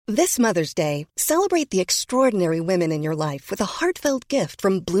This Mother's Day, celebrate the extraordinary women in your life with a heartfelt gift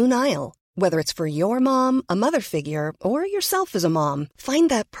from Blue Nile. Whether it's for your mom, a mother figure, or yourself as a mom, find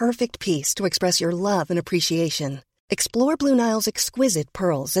that perfect piece to express your love and appreciation. Explore Blue Nile's exquisite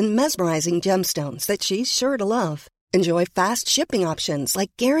pearls and mesmerizing gemstones that she's sure to love. Enjoy fast shipping options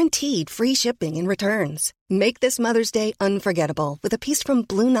like guaranteed free shipping and returns. Make this Mother's Day unforgettable with a piece from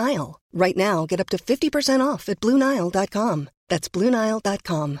Blue Nile. Right now, get up to 50% off at BlueNile.com. That's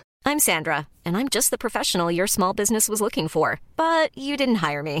BlueNile.com. I'm Sandra, and I'm just the professional your small business was looking for. But you didn't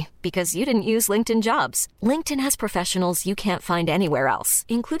hire me because you didn't use LinkedIn Jobs. LinkedIn has professionals you can't find anywhere else,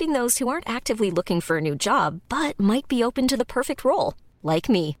 including those who aren't actively looking for a new job, but might be open to the perfect role, like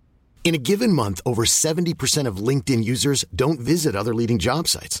me. In a given month, over 70% of LinkedIn users don't visit other leading job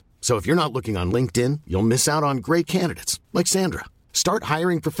sites. So if you're not looking on LinkedIn, you'll miss out on great candidates like Sandra. Start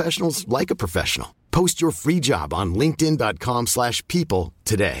hiring professionals like a professional. Post your free job on linkedin.com/people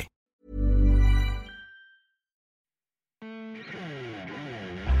today.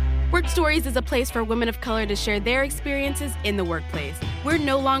 Work Stories is a place for women of color to share their experiences in the workplace. We're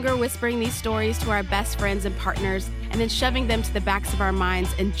no longer whispering these stories to our best friends and partners and then shoving them to the backs of our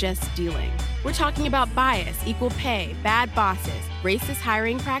minds and just dealing. We're talking about bias, equal pay, bad bosses, racist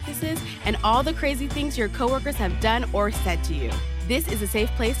hiring practices, and all the crazy things your coworkers have done or said to you. This is a safe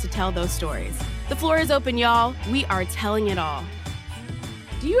place to tell those stories. The floor is open, y'all. We are telling it all.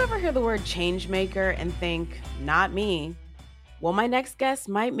 Do you ever hear the word change maker and think, not me? Well, my next guest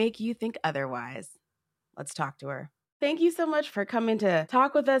might make you think otherwise. Let's talk to her. Thank you so much for coming to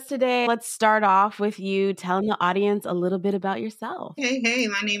talk with us today. Let's start off with you telling the audience a little bit about yourself. Hey,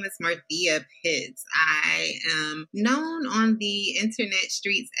 my name is Marthea Pitts. I am known on the internet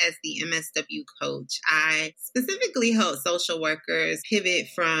streets as the MSW coach. I specifically help social workers pivot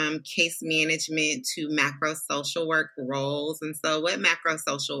from case management to macro social work roles. And so what macro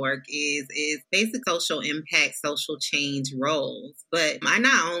social work is basic social impact, social change roles. But I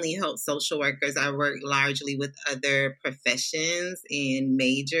not only help social workers, I work largely with other professions and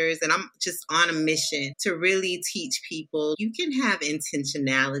majors. And I'm just on a mission to really teach people you can have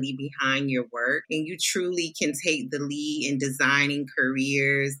intentionality behind your work and you truly can take the lead in designing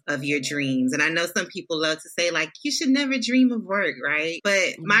careers of your dreams. And I know some people love to say, like, you should never dream of work, right?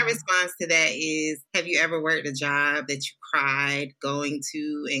 But my response to that is, have you ever worked a job that you cried going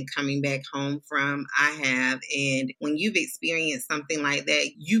to and coming back home from? I have. And when you've experienced something like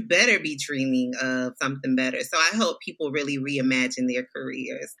that, you better be dreaming of something better. So I hope people really reimagine their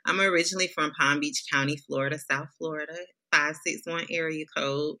careers. I'm originally from Palm Beach County, Florida, South Florida. 561 area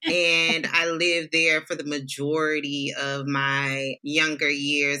code. And I lived there for the majority of my younger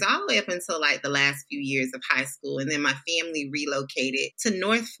years, all the way up until like the last few years of high school. And then my family relocated to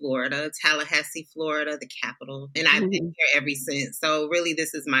North Florida, Tallahassee, Florida, the capital. And I've been here ever since. So really,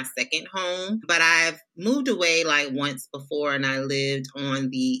 this is my second home. But I've moved away like once before and I lived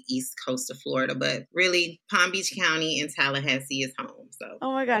on the east coast of Florida. But really, Palm Beach County and Tallahassee is home. So.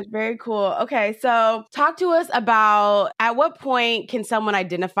 Oh my gosh, very cool. Okay, so talk to us about at what point can someone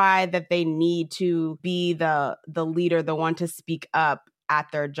identify that they need to be the leader, the one to speak up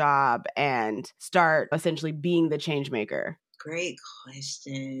at their job and start essentially being the change maker? Great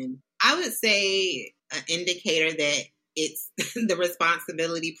question. I would say an indicator that it's the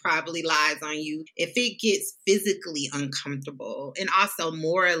responsibility probably lies on you if it gets physically uncomfortable and also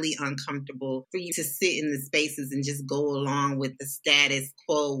morally uncomfortable for you to sit in the spaces and just go along with the status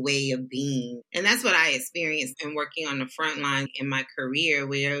quo way of being. And that's what I experienced in working on the front line in my career,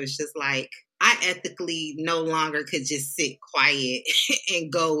 where it was just like, I ethically no longer could just sit quiet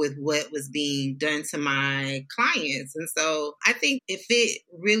and go with what was being done to my clients. And so I think if it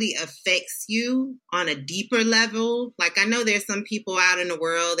really affects you on a deeper level, like I know there's some people out in the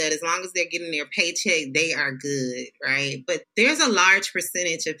world that as long as they're getting their paycheck, they are good, right? But there's a large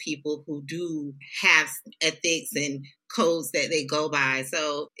percentage of people who do have ethics and codes that they go by.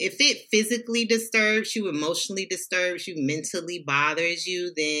 So if it physically disturbs you, emotionally disturbs you, mentally bothers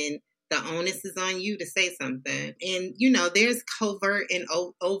you, then the onus is on you to say something. And, you know, there's covert and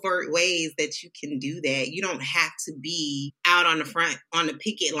overt ways that you can do that. You don't have to be out on the front, on the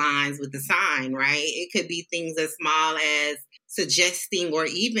picket lines with the sign, right? It could be things as small as suggesting or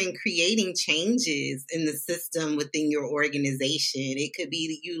even creating changes in the system within your organization. It could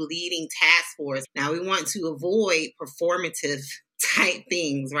be you leading task force. Now, we want to avoid performative type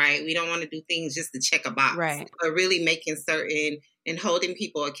things, right? We don't want to do things just to check a box, right? But really making certain and holding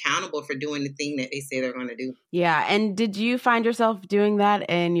people accountable for doing the thing that they say they're going to do. Yeah. And did you find yourself doing that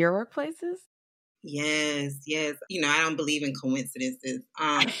in your workplaces? Yes, yes. I don't believe in coincidences.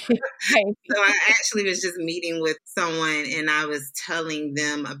 Right. So I actually was just meeting with someone and I was telling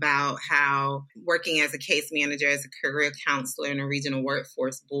them about how working as a case manager, as a career counselor in a regional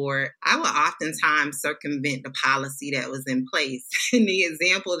workforce board, I would oftentimes circumvent the policy that was in place. And the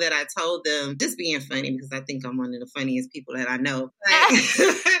example that I told them, just being funny because I think I'm one of the funniest people that I know.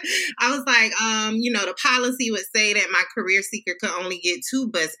 I was like, the policy would say that my career seeker could only get 2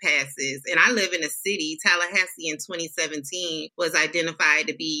 bus passes. And I live in a city. Tallahassee in 2017 was identified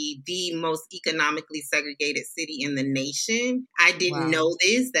to be the most economically segregated city in the nation. I didn't know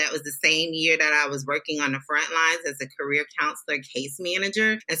this. That was the same year that I was working on the front lines as a career counselor case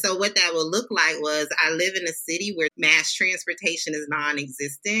manager. And so what that would look like was I live in a city where mass transportation is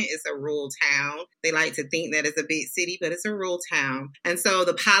non-existent. It's a rural town. They like to think that it's a big city, but it's a rural town. And so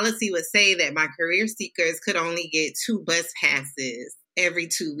the policy would say that my career seekers could only get 2 bus passes every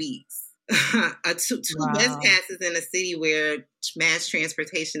 2 weeks. Two bus passes in a city where mass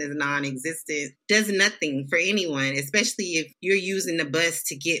transportation is non-existent does nothing for anyone, especially if you're using the bus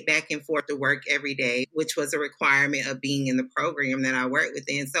to get back and forth to work every day, which was a requirement of being in the program that I worked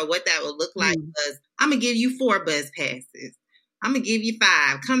within. So what that would look like was, I'm going to give you 4 bus passes. I'm going to give you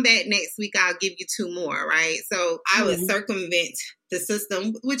 5. Come back next week, I'll give you 2 more, right? So I would circumvent the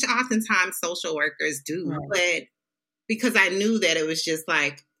system, which oftentimes social workers do, but because I knew that it was just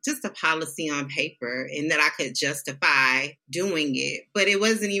a policy on paper and that I could justify doing it. But it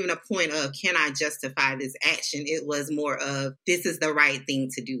wasn't even a point of, can I justify this action? It was more of, this is the right thing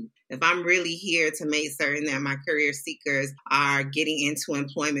to do. If I'm really here to make certain that my career seekers are getting into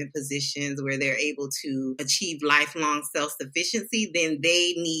employment positions where they're able to achieve lifelong self-sufficiency, then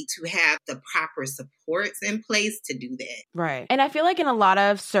they need to have the proper supports in place to do that. Right. And I feel like in a lot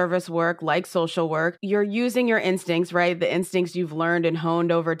of service work, like social work, you're using your instincts, right? The instincts you've learned and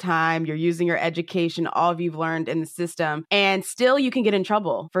honed over time. You're using your education, all of you've learned in the system. And still you can get in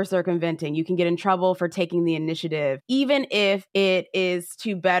trouble for circumventing. You can get in trouble for taking the initiative, even if it is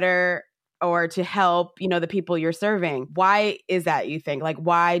to better or to help, the people you're serving. Why is that, you think?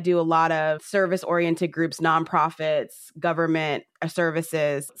 Why do a lot of service-oriented groups, nonprofits, government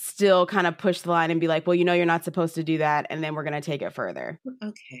services still kind of push the line and be like, well, you're not supposed to do that, and then we're going to take it further?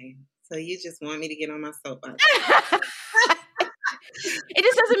 Okay. So you just want me to get on my soapbox. It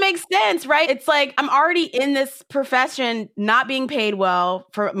just doesn't make sense, right? It's like, I'm already in this profession, not being paid well,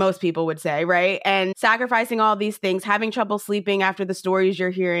 for most people would say, right? And sacrificing all these things, having trouble sleeping after the stories you're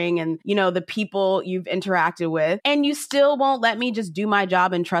hearing and, the people you've interacted with. And you still won't let me just do my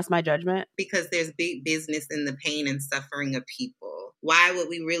job and trust my judgment? Because there's big business in the pain and suffering of people. Why would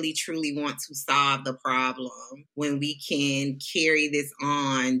we really truly want to solve the problem when we can carry this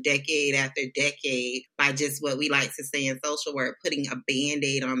on decade after decade by just what we like to say in social work, putting a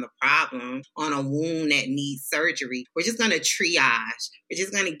Band-Aid on the problem, on a wound that needs surgery? We're just going to triage. We're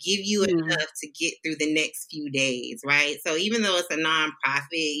just going to give you enough to get through the next few days, right? So even though it's a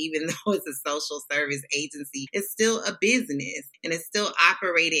nonprofit, even though it's a social service agency, it's still a business and it's still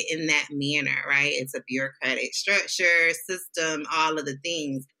operated in that manner, right? It's a bureaucratic structure, system, all of the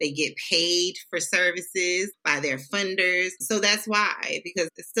things. They get paid for services by their funders. So that's why, because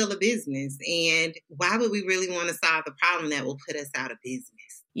it's still a business. And why would we really want to solve the problem that will put us out of business?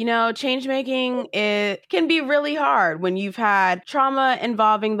 Change making, it can be really hard when you've had trauma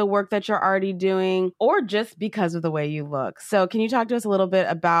involving the work that you're already doing, or just because of the way you look. So can you talk to us a little bit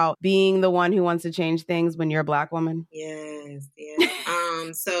about being the one who wants to change things when you're a Black woman? Yes.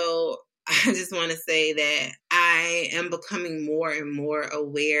 So I just want to say that I am becoming more and more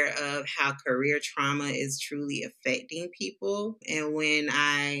aware of how career trauma is truly affecting people. And when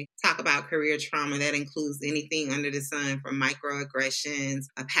I talk about career trauma, that includes anything under the sun from microaggressions,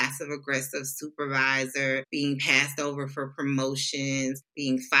 a passive-aggressive supervisor, being passed over for promotions,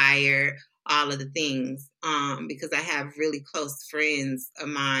 being fired, all of the things, because I have really close friends of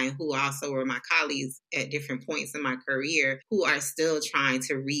mine who also were my colleagues at different points in my career who are still trying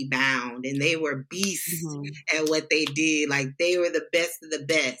to rebound. And they were beasts at what they did. They were the best of the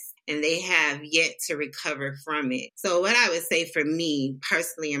best. And they have yet to recover from it. So what I would say for me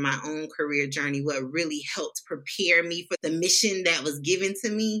personally in my own career journey, what really helped prepare me for the mission that was given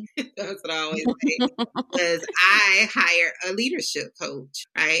to me, that's what I always say, was I hired a leadership coach,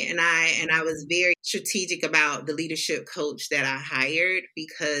 right? And I was very strategic about the leadership coach that I hired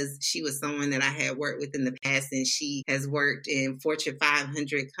because she was someone that I had worked with in the past, and she has worked in Fortune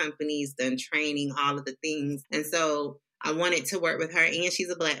 500 companies, done training, all of the things. And so I wanted to work with her, and she's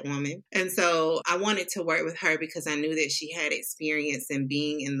a Black woman. And so I wanted to work with her because I knew that she had experience in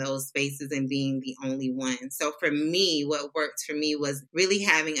being in those spaces and being the only one. So for me, what worked for me was really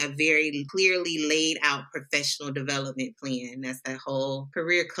having a very clearly laid out professional development plan. That's that whole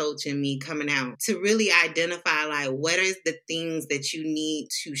career coach in me coming out to really identify like what are the things that you need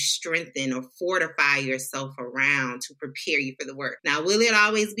to strengthen or fortify yourself around to prepare you for the work. Now, will it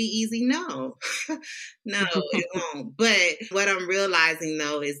always be easy? No, no, it won't. But what I'm realizing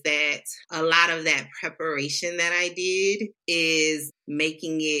though is that a lot of that preparation that I did is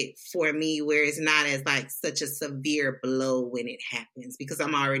making it for me where it's not as like such a severe blow when it happens because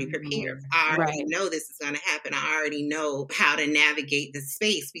I'm already prepared. I already know this is going to happen. I already know how to navigate the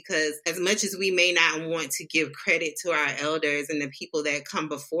space because as much as we may not want to give credit to our elders and the people that come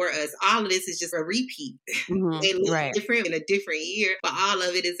before us, all of this is just a repeat. They look different in a different year, but all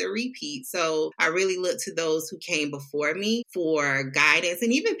of it is a repeat. So I really look to those who came before me for guidance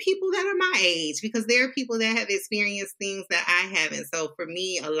and even people that are my age because there are people that have experienced things that I haven't. So for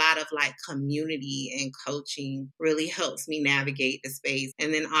me, a lot of like community and coaching really helps me navigate the space.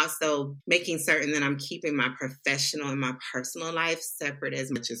 And then also making certain that I'm keeping my professional and my personal life separate as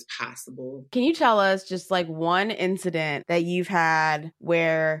much as possible. Can you tell us just like one incident that you've had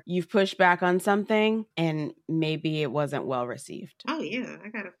where you've pushed back on something and maybe it wasn't well received? Oh yeah, I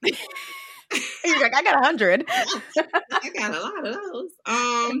got a You're like, I got 100. I got a lot of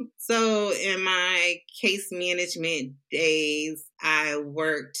those. So in my case management days, I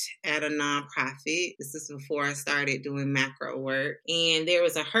worked at a nonprofit. This is before I started doing macro work. And there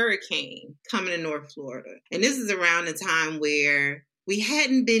was a hurricane coming to North Florida. And this is around the time where we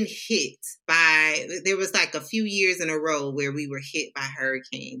hadn't been hit by, there was like a few years in a row where we were hit by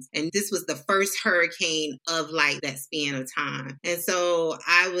hurricanes. And this was the first hurricane of like that span of time. And so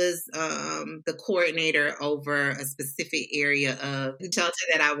I was the coordinator over a specific area of the shelter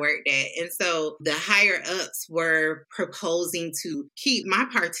that I worked at. And so the higher ups were proposing to keep my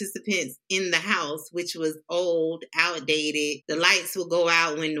participants in the house, which was old, outdated. The lights would go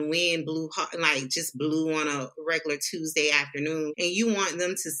out when the wind blew, like just blew on a regular Tuesday afternoon. And you want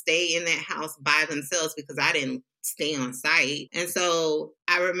them to stay in that house by themselves because I didn't stay on site. And so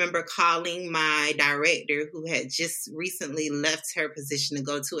I remember calling my director who had just recently left her position to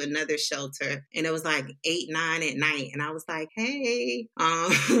go to another shelter. And it was like 8, 9 at night. And I was like, hey,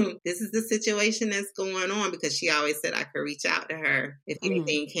 this is the situation that's going on because she always said I could reach out to her if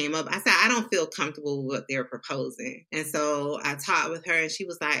anything came up. I said, I don't feel comfortable with what they're proposing. And so I talked with her and she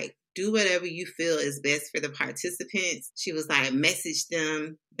was like, do whatever you feel is best for the participants. She was like, message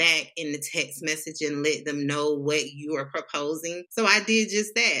them back in the text message and let them know what you are proposing. So I did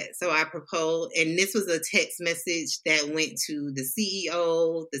just that. So I proposed, and this was a text message that went to the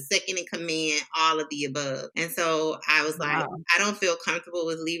CEO, the second in command, all of the above. And so I was like, I don't feel comfortable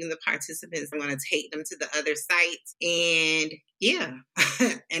with leaving the participants. I'm going to take them to the other sites. And yeah,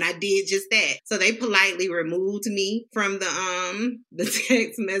 and I did just that. So they politely removed me from the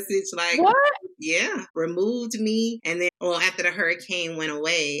text message. Like, what? Yeah, removed me. And then, well, after the hurricane went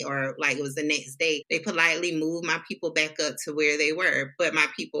away, or like it was the next day, they politely moved my people back up to where they were. But my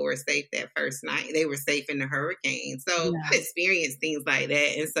people were safe that first night. They were safe in the hurricane. So I've experienced things like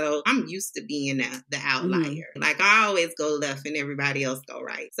that. And so I'm used to being the outlier. Like I always go left and everybody else go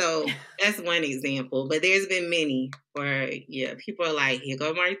right. So that's one example. But there's been many where, yeah, people are like, here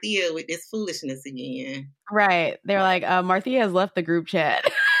go Marthea with this foolishness again. Right. They're like, Marthea has left the group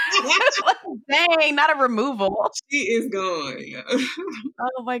chat. Dang, not a removal. She is gone. Yeah.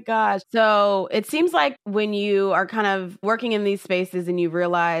 Oh my gosh. So it seems like when you are kind of working in these spaces and you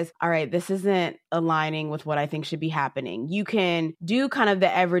realize, all right, this isn't aligning with what I think should be happening, you can do kind of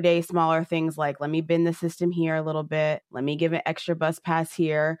the everyday smaller things like, let me bend the system here a little bit. Let me give an extra bus pass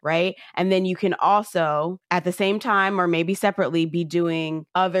here, right? And then you can also, at the same time or maybe separately, be doing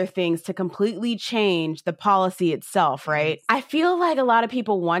other things to completely change the policy itself, right? I feel like a lot of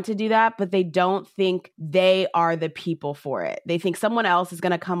people want to do that, but they don't think they are the people for it. They think someone else is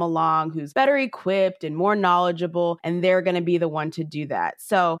going to come along who's better equipped and more knowledgeable, and they're going to be the one to do that.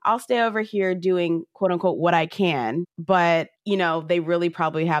 So I'll stay over here doing quote unquote what I can, but you know, they really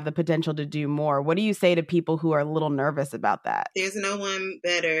probably have the potential to do more. What do you say to people who are a little nervous about that? There's no one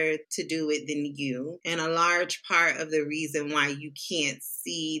better to do it than you. And a large part of the reason why you can't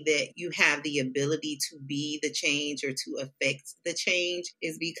see that you have the ability to be the change or to affect the change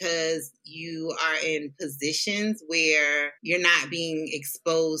is because you are in positions where you're not being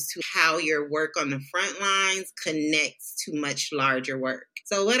exposed to how your work on the front lines connects to much larger work.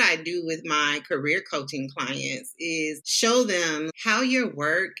 So what I do with my career coaching clients is show them them how your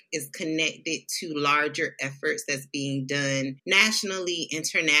work is connected to larger efforts that's being done nationally,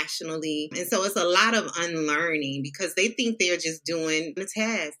 internationally. And so it's a lot of unlearning because they think they're just doing a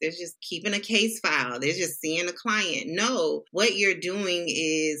task. They're just keeping a case file. They're just seeing a client. No, what you're doing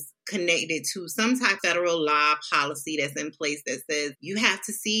is connected to some type of federal law policy that's in place that says you have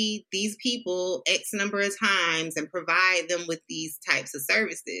to see these people X number of times and provide them with these types of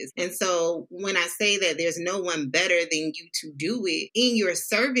services. And so when I say that there's no one better than you to do it, in your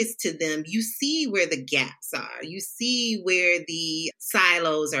service to them, you see where the gaps are. You see where the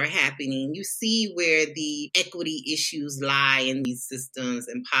silos are happening. You see where the equity issues lie in these systems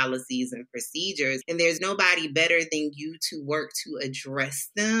and policies and procedures. And there's nobody better than you to work to address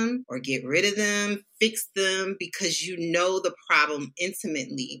them or get rid of them, fix them, because you know the problem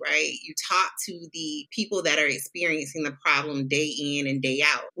intimately, right? You talk to the people that are experiencing the problem day in and day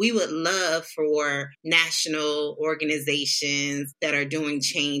out. We would love for national organizations that are doing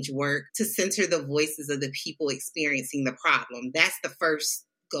change work to center the voices of the people experiencing the problem. That's the first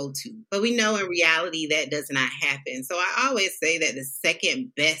go-to. But we know in reality that does not happen. So I always say that the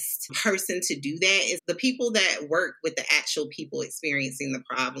second best person to do that is the people that work with the actual people experiencing the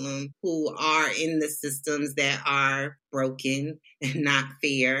problem, who are in the systems that are broken and not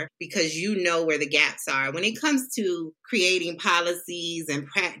fair, because you know where the gaps are. When it comes to creating policies and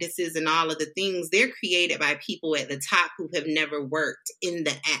practices and all of the things, they're created by people at the top who have never worked in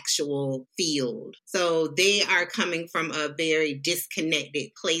the actual field. So they are coming from a very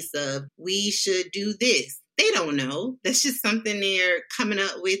disconnected place of, we should do this. They don't know. That's just something they're coming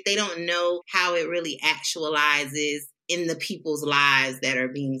up with. They don't know how it really actualizes in the people's lives that are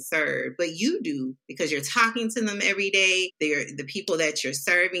being served. But you do, because you're talking to them every day. They're the people that you're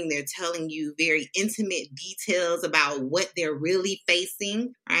serving. They're telling you very intimate details about what they're really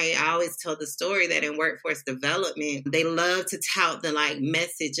facing. Right? I always tell the story that in workforce development, they love to tout the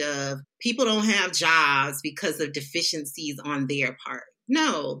message of people don't have jobs because of deficiencies on their part.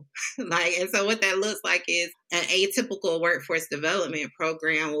 No. And so what that looks like is an atypical workforce development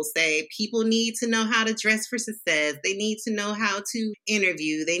program will say people need to know how to dress for success. They need to know how to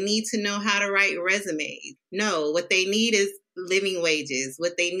interview. They need to know how to write resumes. No, what they need is living wages.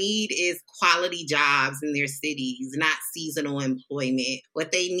 What they need is quality jobs in their cities, not seasonal employment.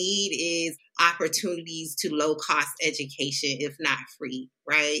 What they need is opportunities to low-cost education, if not free,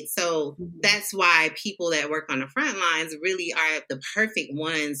 right? So that's why people that work on the front lines really are the perfect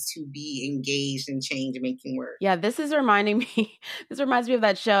ones to be engaged in change-making work. Yeah, this reminds me of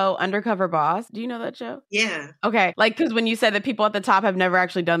that show, Undercover Boss. Do you know that show? Yeah. Okay. Because when you said that people at the top have never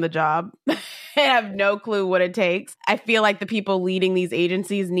actually done the job, they have no clue what it takes. I feel like the people leading these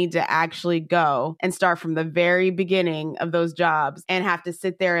agencies need to actually go and start from the very beginning of those jobs and have to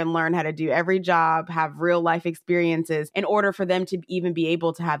sit there and learn how to do every job, have real life experiences in order for them to even be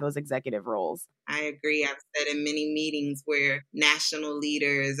able to have those executive roles. I agree. I've said in many meetings where national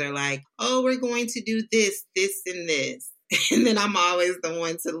leaders are like, oh, we're going to do this, this, and this. And then I'm always the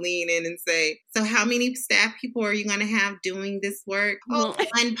one to lean in and say, so how many staff people are you going to have doing this work? Oh,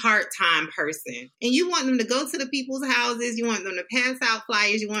 one part-time person. And you want them to go to the people's houses. You want them to pass out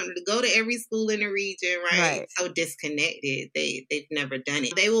flyers. You want them to go to every school in the region, right? So disconnected. They've never done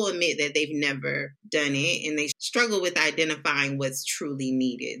it. They will admit that they've never done it, and they struggle with identifying what's truly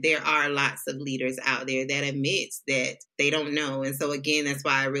needed. There are lots of leaders out there that admit that they don't know. And so again, that's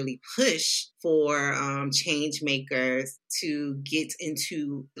why I really push for change makers to get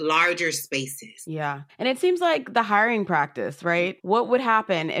into larger spaces. Yeah. And it seems like the hiring practice, right? What would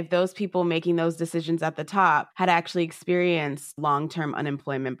happen if those people making those decisions at the top had actually experienced long-term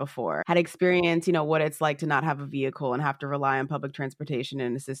unemployment before, had experienced, what it's like to not have a vehicle and have to rely on public transportation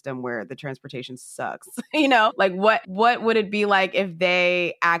in a system where the transportation sucks? What would it be like if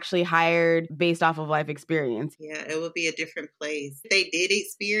they actually hired based off of life experience? Yeah, it would be a different place. They did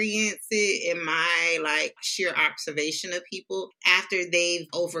experience it in my sheer observation of people. After they've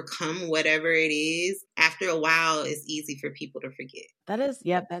overcome whatever it is, after a while, it's easy for people to forget.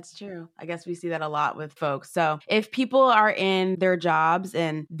 That's true. I guess we see that a lot with folks. So if people are in their jobs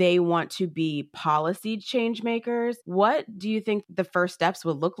and they want to be policy change makers, what do you think the first steps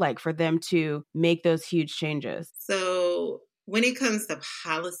would look like for them to make those huge changes? So when it comes to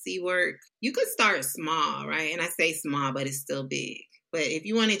policy work, you could start small, right? And I say small, but it's still big. But if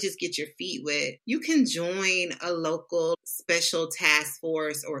you want to just get your feet wet, you can join a local special task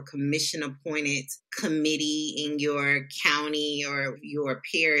force or commission appointed committee in your county or your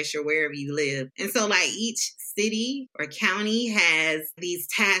parish or wherever you live. And so like each city or county has these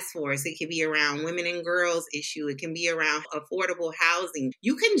task force. It can be around women and girls issue. It can be around affordable housing.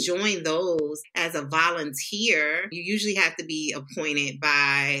 You can join those as a volunteer. You usually have to be appointed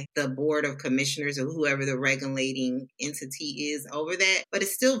by the board of commissioners or whoever the regulating entity is over that, but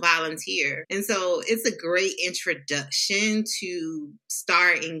it's still volunteer. And so it's a great introduction to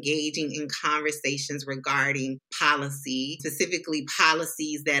start engaging in conversations regarding policy, specifically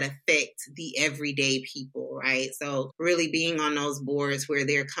policies that affect the everyday people, right? So really being on those boards where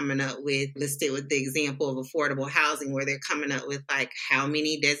they're coming up with, let's stay with the example of affordable housing, where they're coming up with like how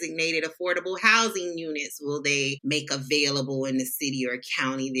many designated affordable housing units will they make available in the city or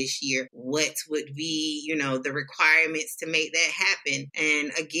county this year? What would be, the requirements to make that happen?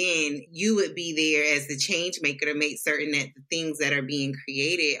 And again, you would be there as the change maker to make certain that the things that are being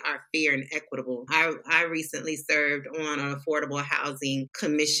created are fair and equitable. I recently served on an affordable housing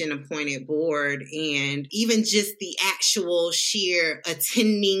commission appointed board, and even just the actual sheer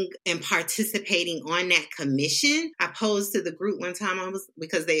attending and participating on that commission, I posed to the group one time,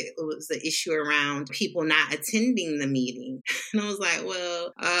 because it was an issue around people not attending the meeting. And I was like,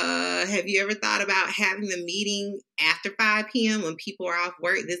 well, have you ever thought about having the meeting after 5 p.m. when people are off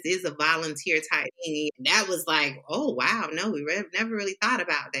work? This is a volunteer type thing. And that was like, oh, wow, no, we never really thought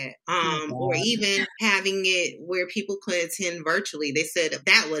about that. Or even having it where people could attend virtually. They said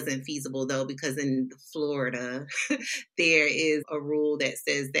that wasn't feasible, though, because in Florida, there is a rule that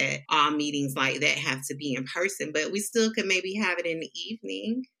says that all meetings like that have to be in person, but we still could maybe have it in the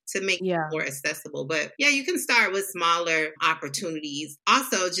evening to make it more accessible. But yeah, you can start with smaller opportunities.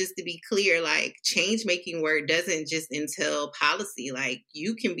 Also, just to be clear, like change making work doesn't just entail policy. Like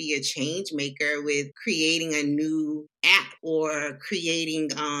you can be a change maker with creating a new app or creating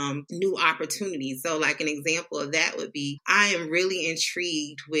new opportunities. So like an example of that would be, I am really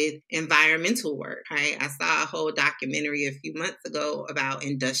intrigued with environmental work, right? I saw a whole documentary a few months ago about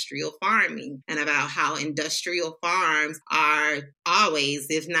industrial farming and about how industrial farms are always,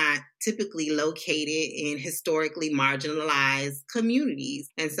 if not typically located in historically marginalized communities.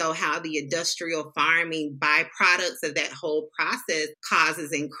 And so how the industrial farming byproducts of that whole process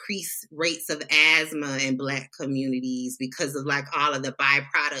causes increased rates of asthma in Black communities because of like all of the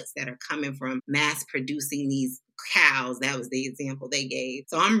byproducts that are coming from mass producing these cows. That was the example they gave.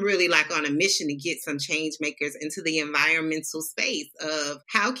 So I'm really like on a mission to get some change makers into the environmental space of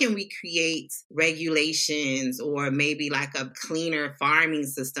how can we create regulations or maybe like a cleaner farming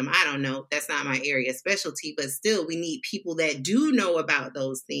system. I don't know. That's not my area of specialty, but still we need people that do know about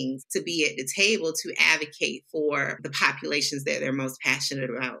those things to be at the table to advocate for the populations that they're most passionate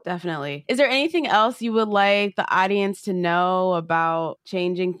about. Definitely. Is there anything else you would like the audience to know about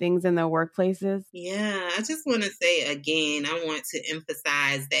changing things in their workplaces? Yeah, I just want to say again, I want to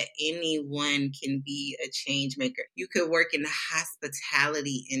emphasize that anyone can be a change maker. You could work in the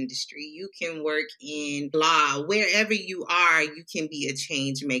hospitality industry. You can work in law. Wherever you are, you can be a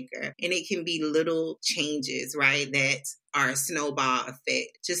change maker. And it can be little changes, right, that are a snowball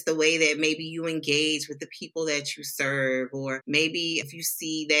effect. Just the way that maybe you engage with the people that you serve, or maybe if you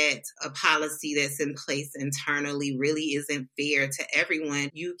see that a policy that's in place internally really isn't fair to everyone,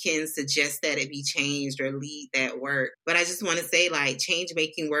 you can suggest that it be changed or lead that work. But I just want to say, like, change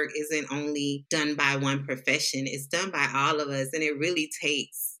making work isn't only done by one profession, it's done by all of us, and it really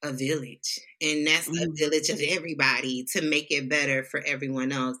takes a village. And that's a village of everybody to make it better for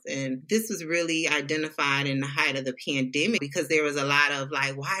everyone else. And this was really identified in the height of the pandemic because there was a lot of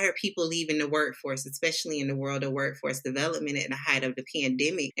like, why are people leaving the workforce, especially in the world of workforce development at the height of the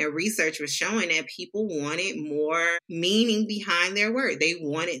pandemic? And research was showing that people wanted more meaning behind their work. They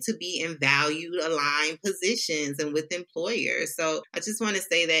wanted to be in valued aligned positions and with employers. So I just want to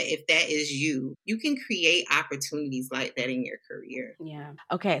say that if that is you, you can create opportunities like that in your career. Yeah.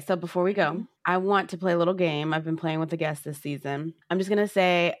 Okay. So before we go, I want to play a little game I've been playing with the guests this season. I'm just going to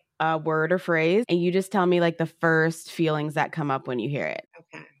say a word or phrase, and you just tell me like the first feelings that come up when you hear it.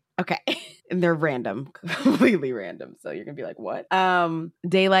 Okay. And they're random, completely random. So you're going to be like, what?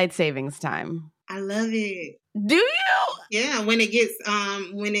 Daylight savings time. I love it. Do you? Yeah, when it gets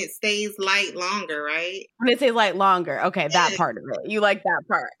when it stays light longer, right? When it stays light longer. Okay, that part of it. You like that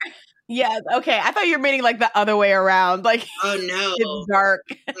part. Yeah, okay. I thought you were meaning like the other way around. Like, oh no. It's dark.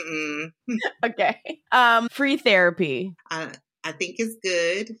 Okay. Free therapy. I think it's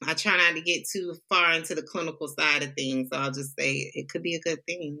good. I try not to get too far into the clinical side of things, so I'll just say it could be a good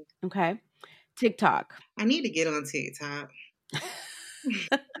thing. Okay. TikTok. I need to get on TikTok.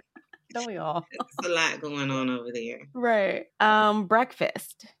 Don't we all? There's a lot going on over there. Right.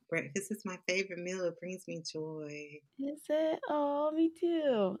 Breakfast. Breakfast is my favorite meal. It brings me joy. Is it? Oh, me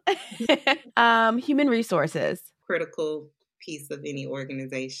too. Human resources. Critical piece of any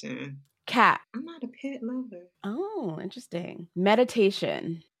organization. Cat. I'm not a pet lover. Oh, interesting.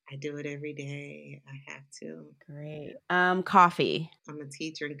 Meditation. I do it every day. I have to. Great. Coffee. I'm a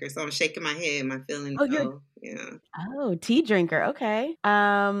tea drinker, so I'm shaking my head. My feelings. Yeah. Oh, tea drinker. Okay.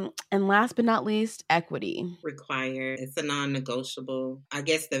 And last but not least, equity. Required. It's a non-negotiable. I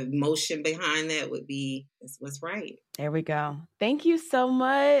guess the motion behind that would be it's what's right. There we go. Thank you so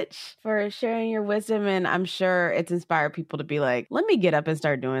much for sharing your wisdom. And I'm sure it's inspired people to be like, let me get up and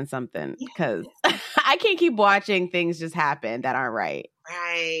start doing something because I can't keep watching things just happen that aren't right.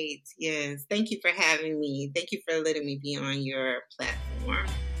 Right. Yes. Thank you for having me. Thank you for letting me be on your platform.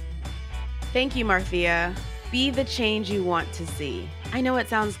 Thank you, Marthea. Be the change you want to see. I know it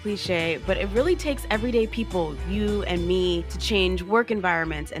sounds cliche, but it really takes everyday people, you and me, to change work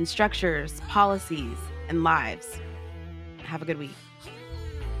environments and structures, policies, and lives. Have a good week.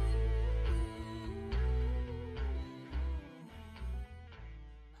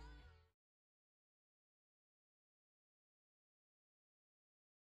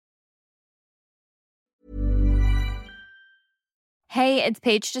 Hey, it's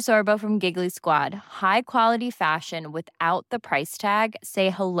Paige DeSorbo from Giggly Squad. High quality fashion without the price tag. Say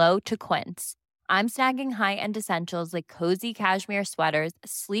hello to Quince. I'm snagging high-end essentials like cozy cashmere sweaters,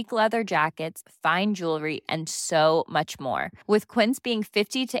 sleek leather jackets, fine jewelry, and so much more. With Quince being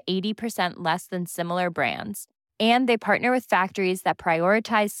 50 to 80% less than similar brands. And they partner with factories that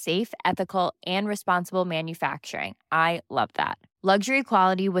prioritize safe, ethical, and responsible manufacturing. I love that. Luxury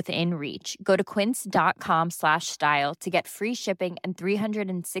quality within reach. Go to quince.com/style to get free shipping and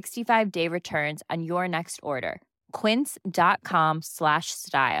 365-day returns on your next order.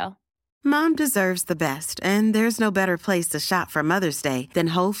 Quince.com/style. Mom deserves the best, and there's no better place to shop for Mother's Day than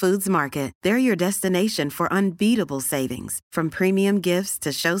Whole Foods Market. They're your destination for unbeatable savings, from premium gifts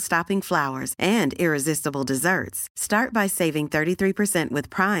to show-stopping flowers and irresistible desserts. Start by saving 33% with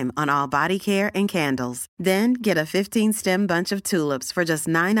Prime on all body care and candles. Then get a 15-stem bunch of tulips for just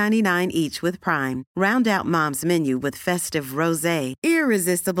 $9.99 each with Prime. Round out Mom's menu with festive rosé,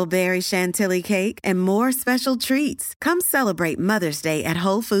 irresistible berry chantilly cake, and more special treats. Come celebrate Mother's Day at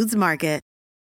Whole Foods Market.